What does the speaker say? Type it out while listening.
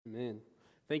Amen.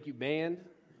 Thank you, band.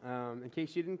 In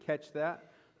case you didn't catch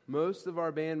that, most of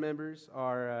our band members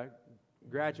are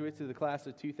graduates of the class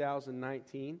of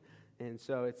 2019, and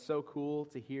so it's so cool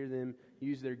to hear them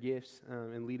use their gifts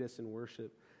and lead us in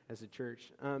worship as a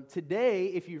church. Today,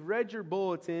 if you've read your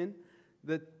bulletin,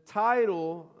 the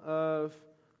title of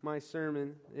my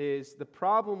sermon is The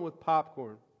Problem with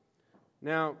Popcorn.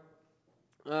 Now,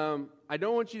 I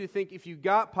don't want you to think if you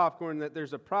got popcorn that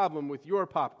there's a problem with your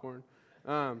popcorn.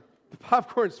 The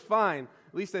popcorn's fine.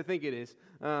 At least I think it is.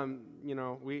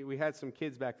 We had some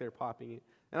kids back there popping it,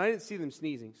 and I didn't see them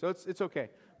sneezing, so it's okay.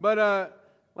 But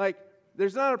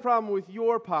there's not a problem with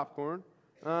your popcorn,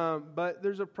 but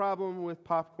there's a problem with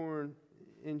popcorn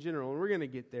in general, and we're going to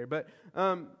get there. But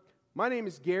my name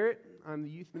is Garrett. I'm the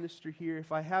youth minister here.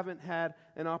 If I haven't had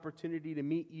an opportunity to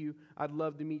meet you, I'd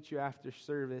love to meet you after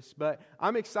service. But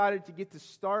I'm excited to get to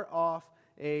start off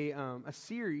a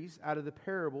series out of the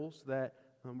parables that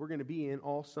we're going to be in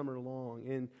all summer long.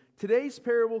 And today's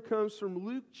parable comes from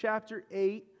Luke chapter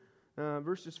 8,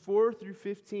 verses 4 through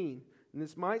 15. And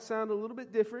this might sound a little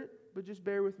bit different, but just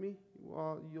bear with me.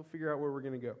 You'll figure out where we're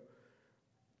going to go.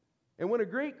 And when a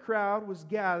great crowd was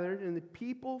gathered, and the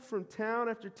people from town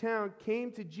after town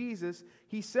came to Jesus,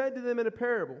 he said to them in a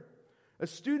parable, "A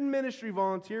student ministry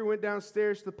volunteer went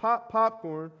downstairs to pop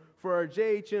popcorn for our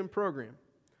JHM program.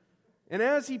 And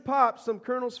as he popped, some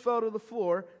kernels fell to the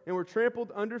floor and were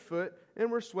trampled underfoot and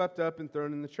were swept up and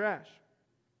thrown in the trash.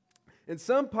 And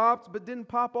some popped but didn't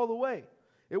pop all the way.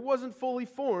 It wasn't fully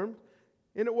formed,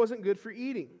 and it wasn't good for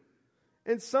eating.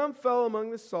 And some fell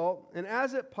among the salt, and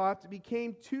as it popped, it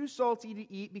became too salty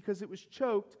to eat because it was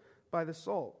choked by the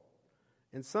salt.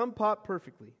 And some popped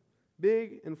perfectly,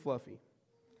 big and fluffy."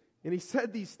 And he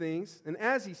said these things, and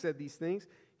as he said these things,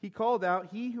 he called out,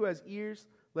 "He who has ears,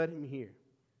 let him hear."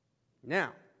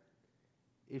 Now,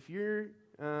 if you're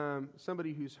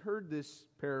somebody who's heard this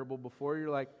parable before, you're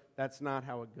like, that's not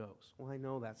how it goes. Well, I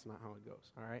know that's not how it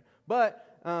goes, all right?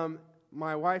 But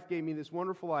my wife gave me this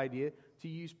wonderful idea to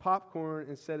use popcorn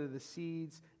instead of the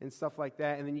seeds and stuff like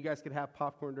that, and then you guys could have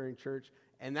popcorn during church,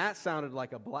 and that sounded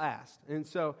like a blast. And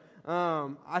so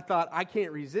I thought, I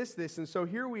can't resist this, and so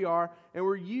here we are, and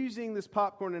we're using this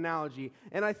popcorn analogy.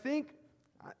 And I think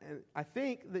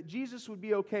that Jesus would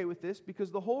be okay with this because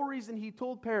the whole reason he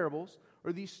told parables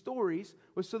or these stories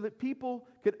was so that people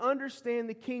could understand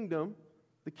the kingdom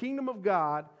of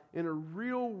God in a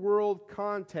real world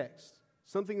context,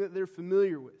 something that they're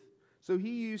familiar with. So he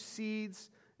used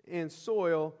seeds and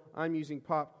soil. I'm using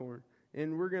popcorn.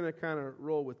 And we're going to kind of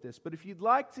roll with this. But if you'd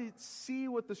like to see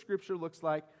what the scripture looks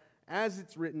like as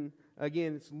it's written,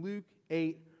 again, it's Luke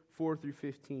 8, 4 through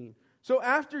 15. So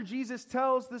after Jesus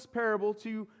tells this parable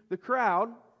to the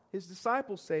crowd, his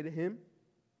disciples say to him,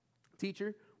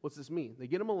 "Teacher, what's this mean?" They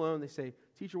get him alone. They say,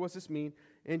 "Teacher, what's this mean?"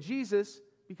 And Jesus,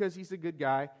 because he's a good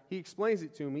guy, he explains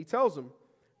it to him. He tells them,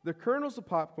 the kernels of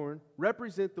popcorn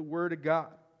represent the Word of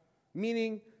God,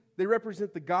 meaning they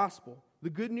represent the gospel, the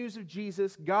good news of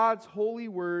Jesus, God's holy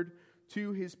word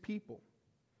to his people.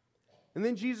 And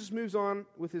then Jesus moves on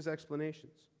with his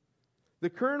explanations. The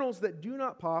kernels that do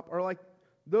not pop are like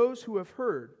those who have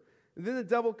heard. And then the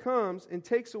devil comes and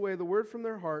takes away the word from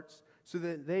their hearts so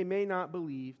that they may not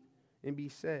believe and be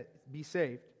saved.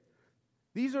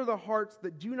 These are the hearts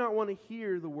that do not want to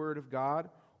hear the word of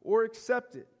God or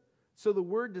accept it. So the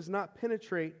word does not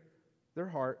penetrate their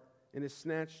heart and is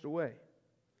snatched away.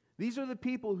 These are the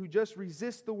people who just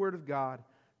resist the word of God.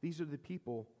 These are the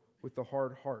people with the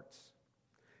hard hearts.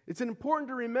 It's important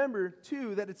to remember,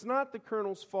 too, that it's not the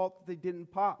kernel's fault that they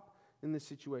didn't pop in this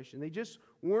situation. They just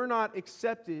were not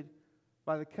accepted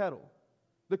by the kettle.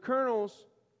 The kernels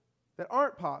that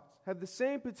aren't popped have the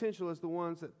same potential as the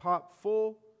ones that pop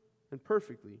full and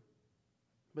perfectly,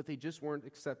 but they just weren't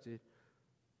accepted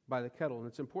by the kettle. And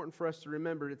it's important for us to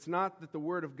remember it's not that the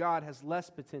Word of God has less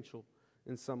potential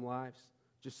in some lives,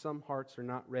 just some hearts are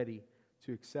not ready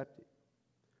to accept it.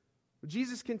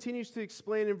 Jesus continues to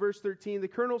explain in verse 13, the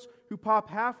kernels who pop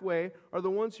halfway are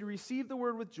the ones who receive the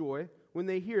Word with joy when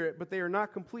they hear it, but they are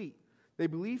not complete. They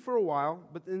believe for a while,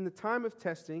 but in the time of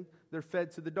testing, they're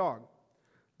fed to the dog.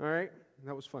 All right?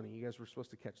 That was funny. You guys were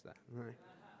supposed to catch that. All right.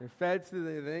 They're fed to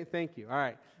the... Thank you. All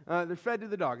right. They're fed to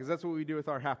the dog, because that's what we do with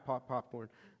our half-pop popcorn.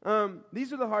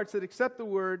 These are the hearts that accept the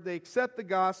word, they accept the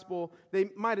gospel,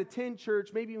 they might attend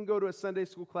church, maybe even go to a Sunday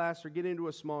school class or get into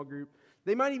a small group.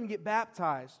 They might even get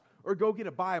baptized or go get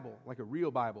a Bible, like a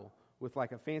real Bible, with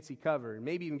like a fancy cover, and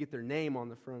maybe even get their name on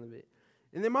the front of it.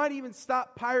 And they might even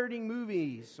stop pirating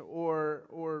movies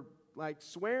or like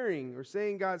swearing or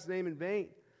saying God's name in vain.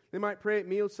 They might pray at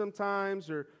meals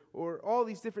sometimes or all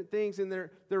these different things, and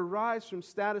their rise from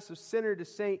status of sinner to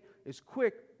saint is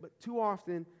quick but too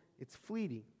often it's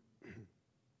fleeting.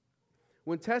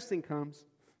 When testing comes,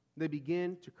 they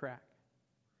begin to crack.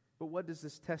 But what does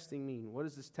this testing mean? What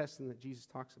is this testing that Jesus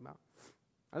talks about?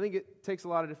 I think it takes a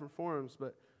lot of different forms,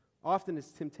 but often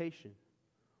it's temptation,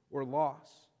 or loss,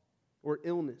 or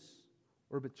illness,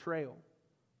 or betrayal,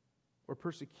 or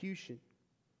persecution,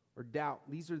 or doubt.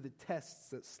 These are the tests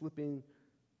that slip into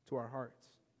our hearts.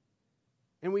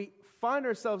 And we find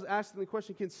ourselves asking the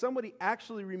question, can somebody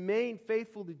actually remain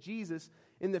faithful to Jesus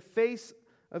in the face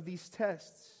of these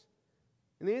tests?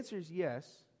 And the answer is yes,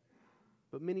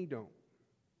 but many don't.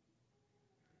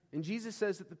 And Jesus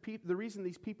says that the reason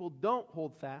these people don't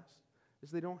hold fast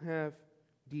is they don't have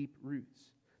deep roots.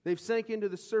 They've sank into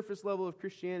the surface level of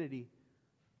Christianity,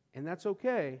 and that's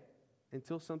okay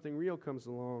until something real comes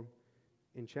along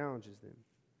and challenges them.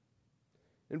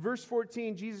 In verse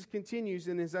 14, Jesus continues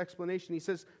in his explanation. He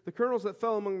says, the kernels that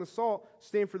fell among the salt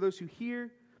stand for those who hear,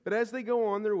 but as they go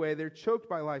on their way, they're choked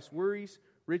by life's worries,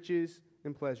 riches,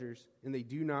 and pleasures, and they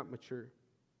do not mature.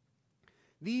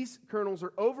 These kernels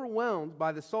are overwhelmed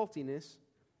by the saltiness,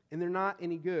 and they're not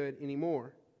any good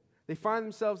anymore. They find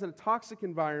themselves in a toxic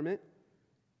environment,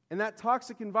 and that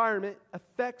toxic environment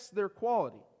affects their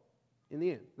quality in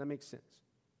the end. That makes sense,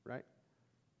 right?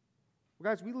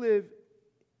 Well, guys, we live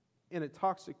in a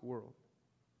toxic world.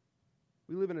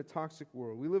 We live in a toxic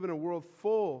world. We live in a world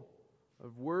full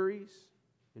of worries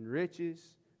and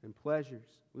riches and pleasures.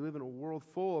 We live in a world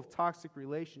full of toxic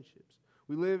relationships.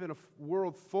 We live in a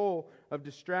world full of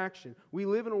distraction. We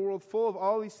live in a world full of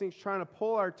all these things trying to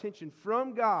pull our attention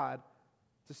from God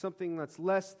to something that's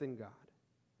less than God.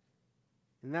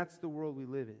 And that's the world we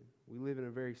live in. We live in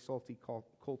a very salty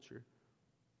culture.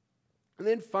 And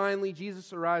then finally,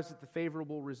 Jesus arrives at the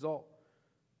favorable result.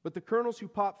 But the kernels who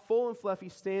pop full and fluffy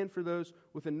stand for those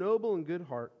with a noble and good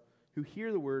heart who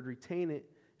hear the word, retain it,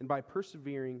 and by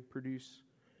persevering produce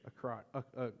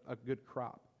a good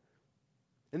crop.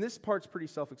 And this part's pretty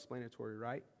self-explanatory,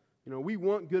 right? You know, we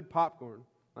want good popcorn.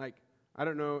 Like, I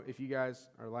don't know if you guys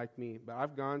are like me, but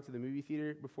I've gone to the movie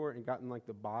theater before and gotten like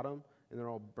the bottom, and they're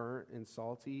all burnt and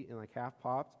salty and like half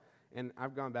popped. And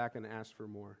I've gone back and asked for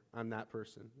more. I'm that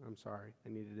person. I'm sorry. I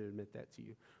needed to admit that to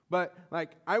you. But,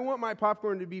 like, I want my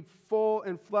popcorn to be full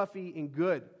and fluffy and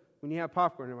good when you have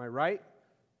popcorn. Am I right?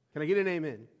 Can I get an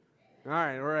amen? All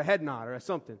right, or a head nod or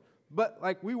something. But,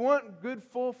 like, we want good,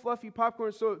 full, fluffy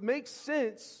popcorn, so it makes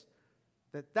sense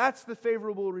that that's the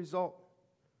favorable result.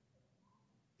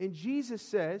 And Jesus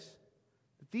says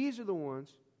that these are the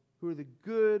ones who are the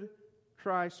good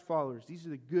Christ followers. These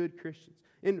are the good Christians.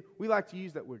 And we like to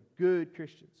use that word, good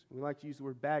Christians. We like to use the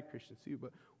word bad Christians too.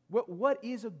 But what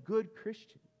is a good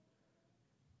Christian?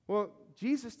 Well,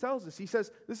 Jesus tells us. He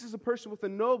says this is a person with a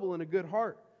noble and a good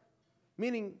heart.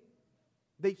 Meaning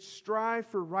they strive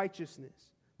for righteousness.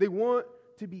 They want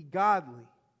to be godly.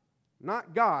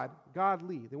 Not God,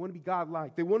 godly. They want to be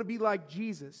godlike. They want to be like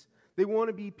Jesus. They want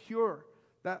to be pure.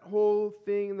 That whole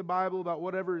thing in the Bible about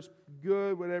whatever is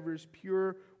good, whatever is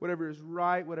pure, whatever is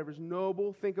right, whatever is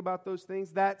noble. Think about those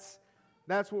things. That's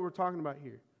what we're talking about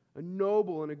here. A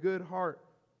noble and a good heart.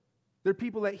 They're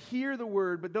people that hear the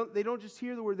word, but they don't just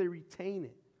hear the word, they retain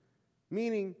it.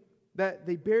 Meaning that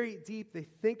they bury it deep, they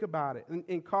think about it.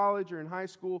 In college or in high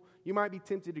school, you might be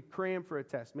tempted to cram for a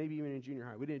test, maybe even in junior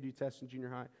high. We didn't do tests in junior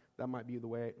high. That might be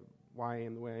why I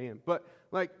am the way I am. But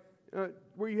like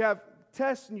where you have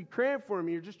tests and you cram for them,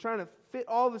 you're just trying to fit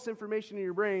all this information in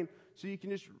your brain so you can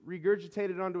just regurgitate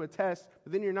it onto a test,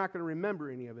 but then you're not going to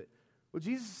remember any of it. Well,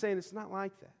 Jesus is saying it's not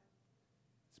like that.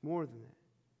 It's more than that.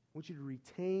 I want you to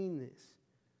retain this.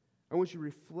 I want you to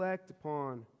reflect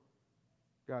upon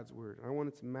God's word. I want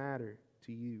it to matter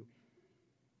to you.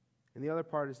 And the other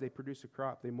part is they produce a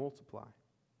crop. They multiply.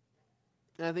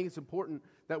 And I think it's important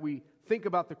that we think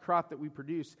about the crop that we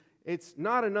produce. It's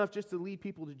not enough just to lead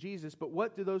people to Jesus, but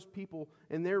what do those people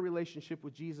in their relationship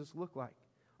with Jesus look like?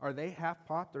 Are they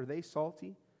half-popped? Are they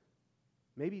salty?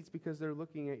 Maybe it's because they're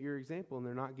looking at your example and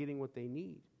they're not getting what they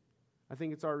need. I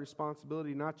think it's our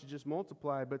responsibility not to just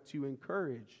multiply, but to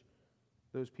encourage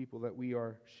those people that we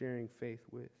are sharing faith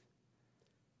with.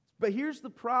 But here's the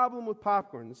problem with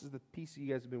popcorn. This is the piece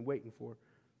you guys have been waiting for.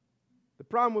 The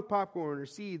problem with popcorn or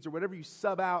seeds or whatever you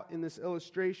sub out in this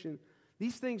illustration,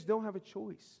 these things don't have a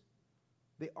choice.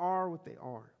 They are what they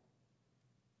are.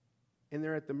 And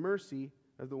they're at the mercy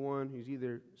of the one who's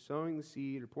either sowing the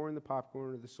seed or pouring the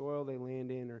popcorn or the soil they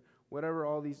land in or whatever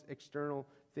all these external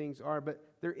things are. But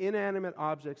they're inanimate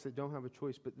objects that don't have a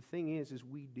choice. But the thing is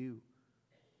we do.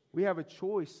 We have a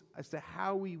choice as to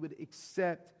how we would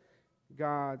accept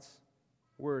God's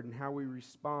word and how we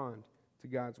respond to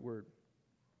God's word.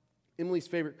 Emily's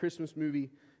favorite Christmas movie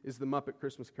is The Muppet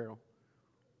Christmas Carol.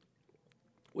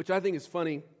 which I think is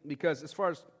funny because as far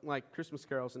as like Christmas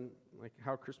carols and like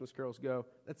how Christmas carols go,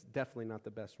 that's definitely not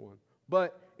the best one.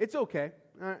 But it's okay,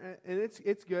 and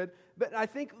it's good. But I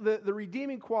think the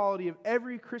redeeming quality of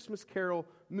every Christmas Carol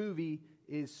movie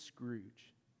is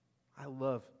Scrooge. I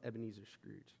love Ebenezer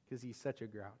Scrooge because he's such a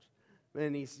grouch.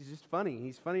 And he's just funny.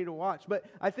 He's funny to watch. But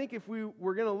I think if we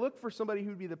were going to look for somebody who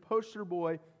would be the poster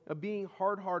boy of being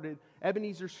hard-hearted,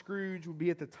 Ebenezer Scrooge would be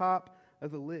at the top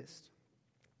of the list.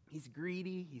 He's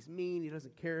greedy, he's mean, he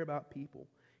doesn't care about people.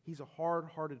 He's a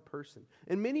hard-hearted person.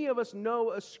 And many of us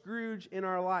know a Scrooge in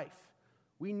our life.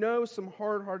 We know some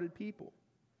hard-hearted people.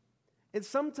 And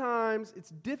sometimes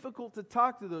it's difficult to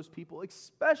talk to those people,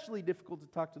 especially difficult to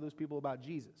talk to those people about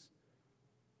Jesus.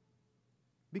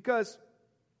 Because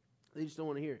they just don't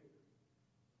want to hear it.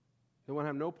 They want to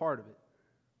have no part of it.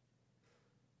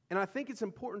 And I think it's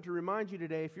important to remind you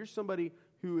today, if you're somebody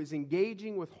who is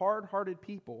engaging with hard-hearted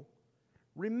people,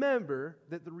 remember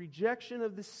that the rejection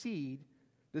of the seed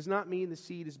does not mean the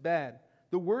seed is bad.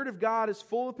 The Word of God is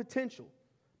full of potential,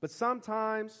 but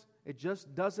sometimes it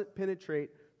just doesn't penetrate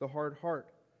the hard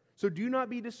heart. So do not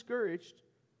be discouraged,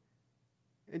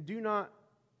 and do not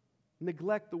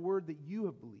neglect the Word that you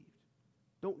have believed.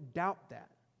 Don't doubt that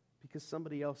because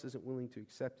somebody else isn't willing to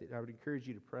accept it. I would encourage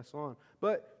you to press on.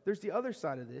 But there's the other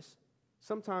side of this.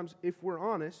 Sometimes, if we're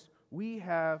honest, we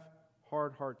have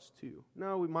hard hearts too.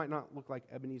 No, we might not look like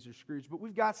Ebenezer Scrooge, but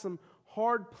we've got some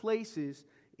hard places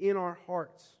in our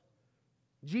hearts.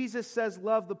 Jesus says,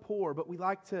 love the poor, but we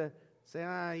like to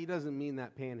say, he doesn't mean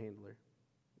that panhandler.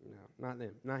 No, not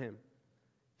them, not him.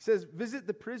 He says, visit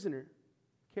the prisoner,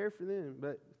 care for them,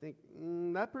 but think,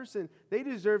 that person, they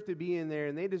deserve to be in there,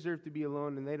 and they deserve to be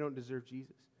alone, and they don't deserve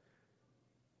Jesus.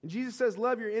 And Jesus says,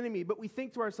 love your enemy, but we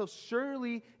think to ourselves,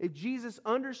 surely if Jesus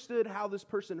understood how this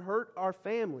person hurt our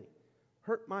family,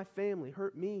 hurt my family,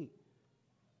 hurt me,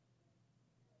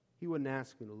 he wouldn't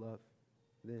ask me to love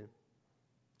them.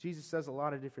 Jesus says a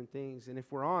lot of different things, and if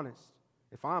we're honest,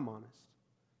 if I'm honest,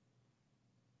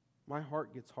 my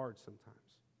heart gets hard sometimes.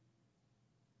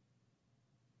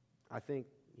 I think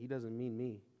he doesn't mean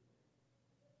me.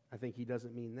 I think he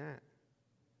doesn't mean that.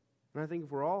 And I think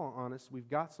if we're all honest, we've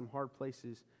got some hard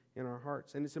places in our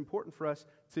hearts. And it's important for us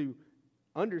to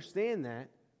understand that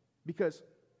because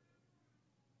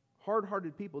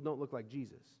hard-hearted people don't look like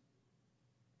Jesus.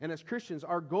 And as Christians,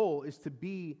 our goal is to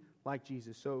be like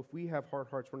Jesus. So if we have hard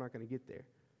hearts, we're not going to get there.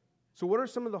 So what are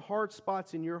some of the hard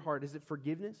spots in your heart? Is it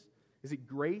forgiveness? Is it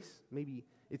grace? Maybe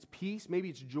it's peace. Maybe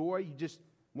it's joy. You just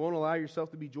won't allow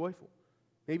yourself to be joyful.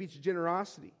 Maybe it's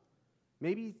generosity.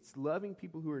 Maybe it's loving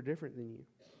people who are different than you.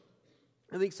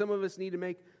 I think some of us need to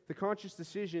make the conscious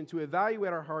decision to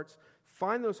evaluate our hearts,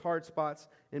 find those hard spots,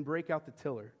 and break out the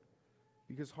tiller.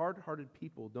 Because hard-hearted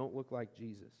people don't look like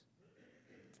Jesus.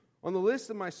 On the list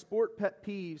of my sport pet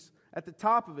peeves, at the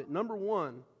top of it, number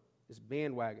one, is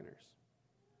bandwagoners.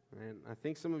 And I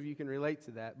think some of you can relate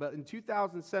to that. But in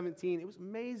 2017, it was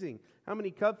amazing how many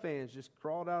Cub fans just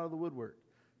crawled out of the woodwork.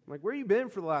 I'm like, where you been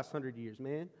for the last 100 years,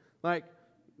 man? Like,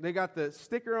 they got the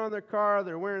sticker on their car,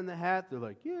 they're wearing the hat, they're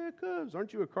like, yeah, Cubs,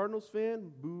 aren't you a Cardinals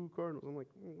fan? Boo, Cardinals. I'm like,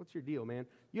 what's your deal, man?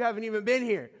 You haven't even been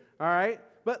here, all right?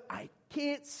 But I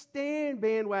can't stand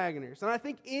bandwagoners. And I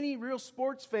think any real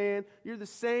sports fan, you're the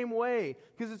same way.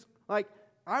 Because it's like,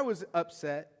 I was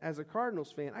upset as a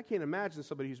Cardinals fan. I can't imagine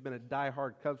somebody who's been a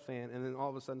diehard Cubs fan, and then all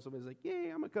of a sudden somebody's like,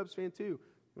 yeah, I'm a Cubs fan too.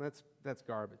 And that's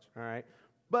garbage, all right?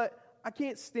 But I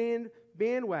can't stand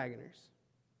bandwagoners.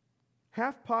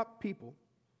 Half-pop people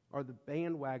are the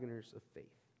bandwagoners of faith.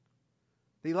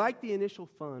 They like the initial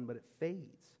fun, but it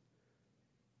fades.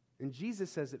 And Jesus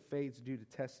says it fades due to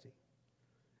testing.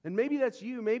 And maybe that's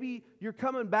you. Maybe you're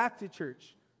coming back to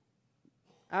church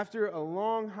after a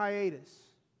long hiatus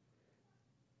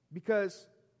because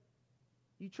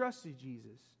you trusted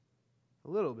Jesus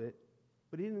a little bit,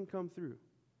 but he didn't come through.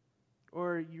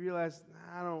 Or you realize,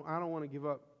 I don't want to give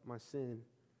up my sin.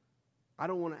 I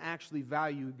don't want to actually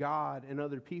value God and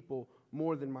other people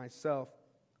more than myself.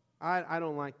 I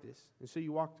don't like this. And so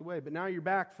you walked away. But now you're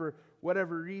back for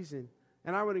whatever reason.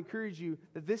 And I would encourage you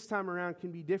that this time around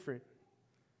can be different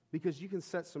because you can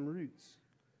set some roots.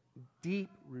 Deep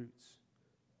roots.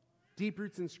 Deep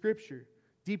roots in Scripture.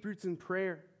 Deep roots in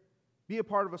prayer. Be a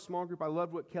part of a small group. I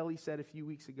loved what Kelly said a few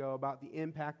weeks ago about the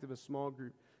impact of a small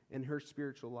group in her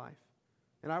spiritual life.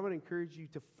 And I would encourage you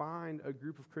to find a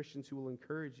group of Christians who will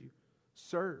encourage you.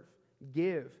 Serve.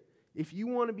 Give. If you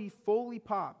want to be fully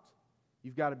popped,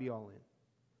 you've got to be all in.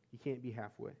 You can't be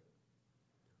halfway.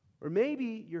 Or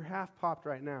maybe you're half popped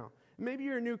right now. Maybe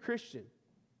you're a new Christian.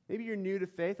 Maybe you're new to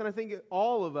faith. And I think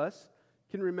all of us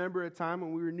can remember a time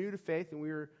when we were new to faith and we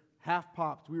were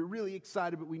half-popped. We were really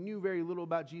excited, but we knew very little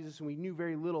about Jesus, and we knew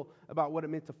very little about what it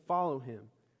meant to follow him.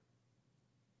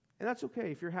 And that's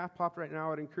okay. If you're half-popped right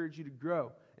now, I'd encourage you to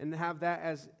grow and have that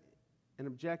as an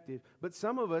objective. But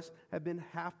some of us have been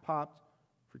half-popped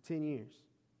for 10 years,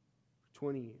 for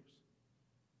 20 years.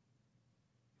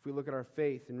 If we look at our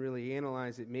faith and really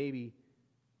analyze it, maybe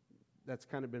that's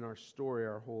kind of been our story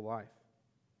our whole life.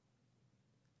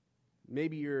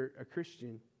 Maybe you're a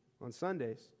Christian on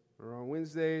Sundays or on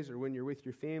Wednesdays or when you're with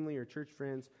your family or church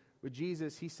friends. With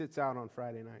Jesus, he sits out on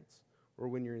Friday nights or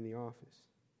when you're in the office.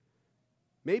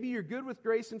 Maybe you're good with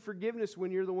grace and forgiveness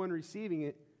when you're the one receiving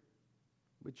it,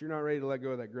 but you're not ready to let go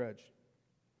of that grudge.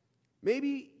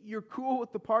 Maybe you're cool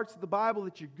with the parts of the Bible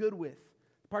that you're good with,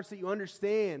 the parts that you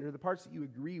understand or the parts that you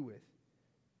agree with,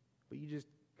 but you just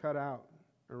cut out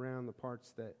around the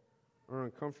parts that are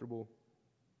uncomfortable,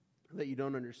 that you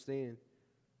don't understand,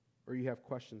 or you have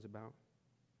questions about.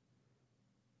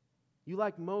 You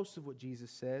like most of what Jesus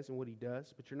says and what he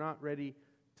does, but you're not ready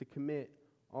to commit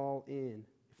all in.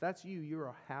 If that's you, you're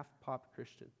a half-popped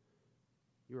Christian.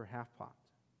 You're half-popped.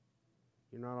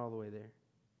 You're not all the way there.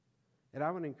 And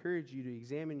I would encourage you to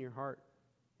examine your heart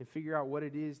and figure out what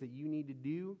it is that you need to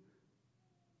do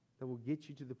that will get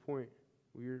you to the point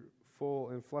where you're full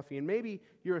and fluffy. And maybe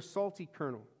you're a salty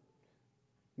kernel.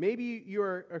 Maybe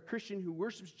you're a Christian who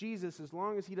worships Jesus as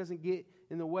long as he doesn't get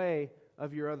in the way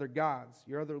of your other gods,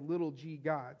 your other little g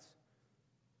gods.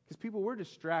 Because people, we're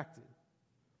distracted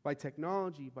by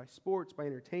technology, by sports, by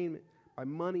entertainment, by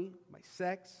money, by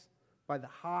sex, by the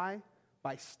high,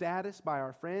 by status, by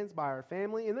our friends, by our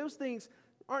family. And those things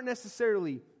aren't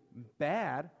necessarily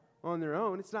bad on their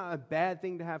own. It's not a bad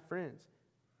thing to have friends.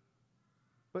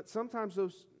 But sometimes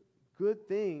those good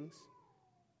things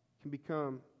can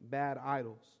become bad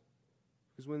idols.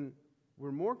 Because when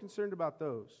we're more concerned about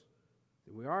those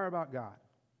than we are about God,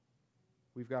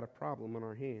 we've got a problem on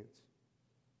our hands.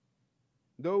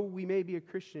 Though we may be a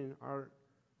Christian, our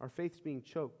faith's being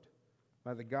choked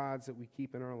by the gods that we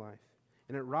keep in our life.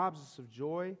 And it robs us of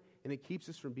joy, and it keeps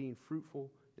us from being fruitful,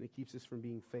 and it keeps us from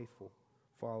being faithful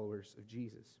followers of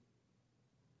Jesus.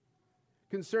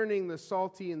 Concerning the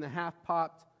salty and the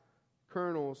half-popped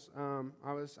kernels,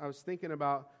 I was thinking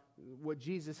about what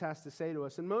Jesus has to say to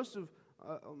us. And most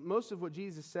of what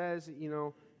Jesus says,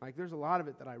 like there's a lot of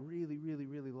it that I really, really,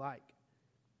 really like.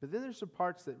 But then there's some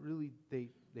parts that really, they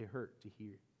hurt to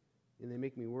hear, and they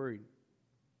make me worried.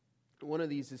 One of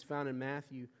these is found in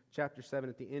Matthew chapter 7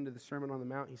 at the end of the Sermon on the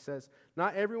Mount. He says,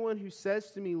 "Not everyone who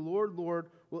says to me, 'Lord,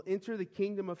 Lord,' will enter the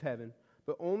kingdom of heaven,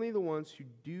 but only the ones who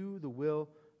do the will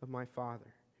of my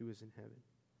Father who is in heaven.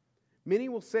 Many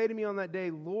will say to me on that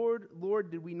day, 'Lord, Lord,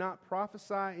 did we not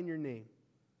prophesy in your name?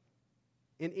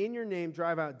 And in your name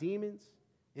drive out demons,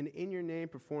 and in your name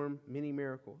perform many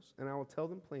miracles?' And I will tell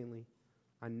them plainly,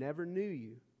 'I never knew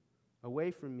you.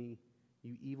 Away from me,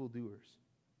 you evildoers.'"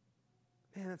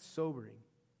 Man, that's sobering.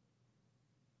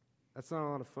 That's not a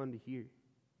lot of fun to hear.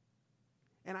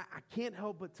 And I can't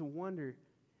help but to wonder,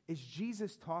 is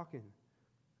Jesus talking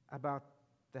about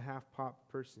the half-popped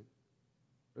person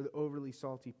or the overly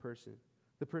salty person,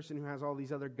 the person who has all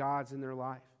these other gods in their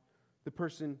life, the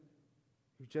person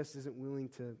who just isn't willing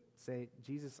to say,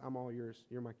 "Jesus, I'm all yours.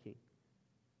 You're my king"?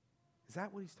 Is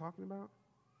that what he's talking about?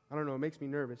 I don't know. It makes me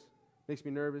nervous. It makes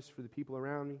me nervous for the people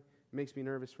around me. It makes me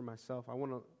nervous for myself. I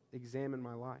want to examine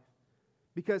my life.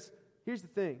 Because here's the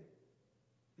thing,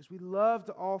 is we love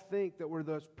to all think that we're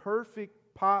those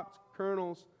perfect popped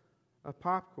kernels of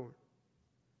popcorn.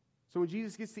 So when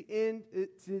Jesus gets to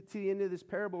the end of this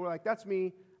parable, we're like, that's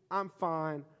me, I'm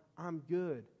fine, I'm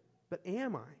good. But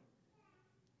am I?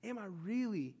 Am I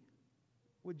really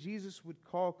what Jesus would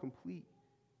call complete?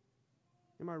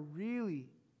 Am I really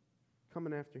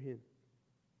coming after him?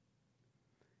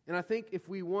 And I think if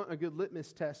we want a good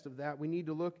litmus test of that, we need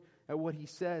to look at what he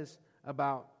says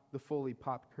about the fully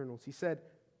popped kernels. He said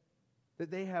that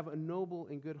they have a noble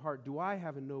and good heart. Do I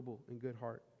have a noble and good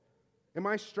heart? Am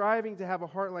I striving to have a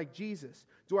heart like Jesus?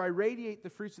 Do I radiate the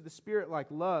fruits of the Spirit like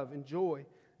love and joy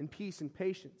and peace and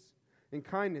patience and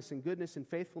kindness and goodness and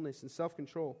faithfulness and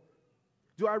self-control?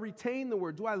 Do I retain the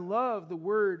Word? Do I love the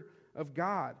Word of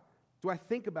God? Do I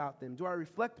think about them? Do I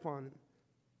reflect upon them?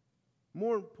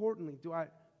 More importantly, do I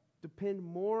depend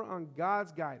more on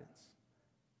God's guidance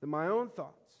than my own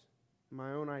thoughts,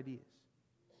 my own ideas?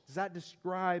 Does that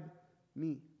describe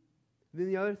me? Then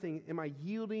the other thing, am I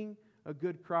yielding a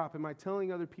good crop? Am I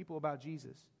telling other people about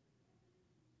Jesus?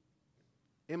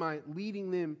 Am I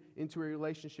leading them into a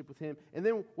relationship with him? And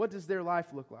then what does their life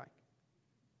look like?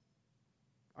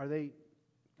 Are they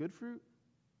good fruit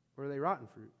or are they rotten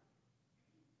fruit?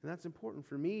 And that's important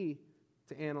for me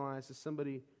to analyze as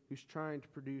somebody who's trying to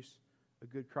produce a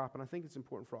good crop. And I think it's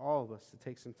important for all of us to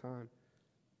take some time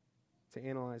to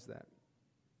analyze that.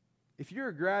 If you're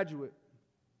a graduate,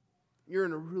 you're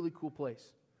in a really cool place.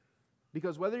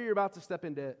 Because whether you're about to step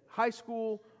into high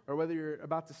school or whether you're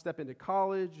about to step into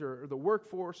college or the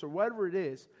workforce or whatever it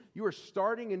is, you are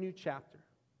starting a new chapter.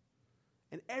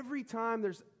 And every time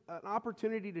there's an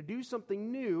opportunity to do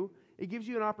something new, it gives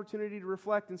you an opportunity to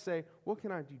reflect and say, what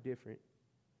can I do different?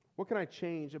 What can I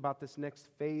change about this next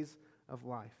phase of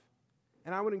life?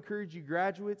 And I would encourage you,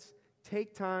 graduates,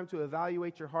 take time to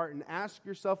evaluate your heart and ask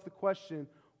yourself the question,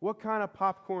 what kind of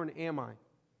popcorn am I?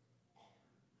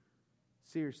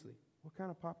 Seriously, what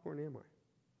kind of popcorn am I?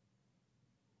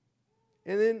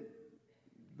 And then,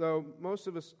 though most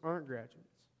of us aren't graduates,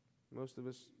 most of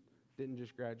us didn't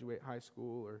just graduate high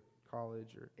school or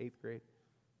college or 8th grade,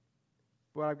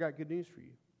 but I've got good news for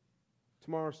you.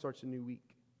 Tomorrow starts a new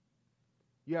week.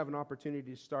 You have an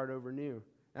opportunity to start over new.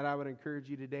 And I would encourage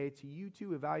you today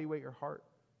to evaluate your heart.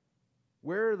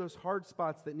 Where are those hard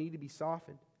spots that need to be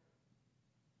softened?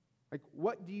 Like,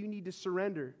 what do you need to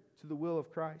surrender to the will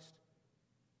of Christ?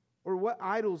 Or what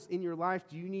idols in your life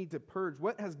do you need to purge?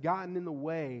 What has gotten in the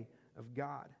way of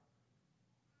God?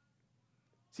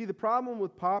 See, the problem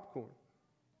with popcorn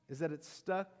is that it's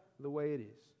stuck the way it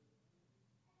is.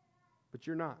 But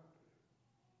you're not.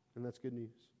 And that's good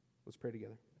news. Let's pray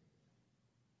together.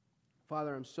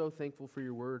 Father, I'm so thankful for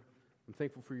your word. I'm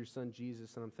thankful for your son,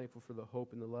 Jesus, and I'm thankful for the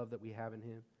hope and the love that we have in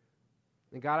him.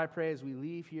 And God, I pray as we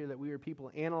leave here that we are people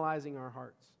analyzing our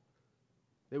hearts,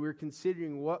 that we're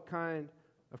considering what kind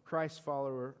of Christ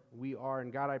follower we are.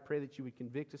 And God, I pray that you would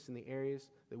convict us in the areas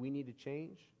that we need to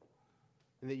change,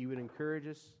 and that you would encourage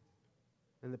us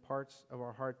in the parts of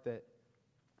our heart that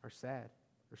are sad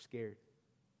or scared.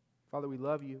 Father, we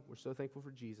love you. We're so thankful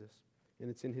for Jesus. And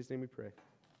it's in his name we pray.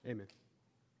 Amen.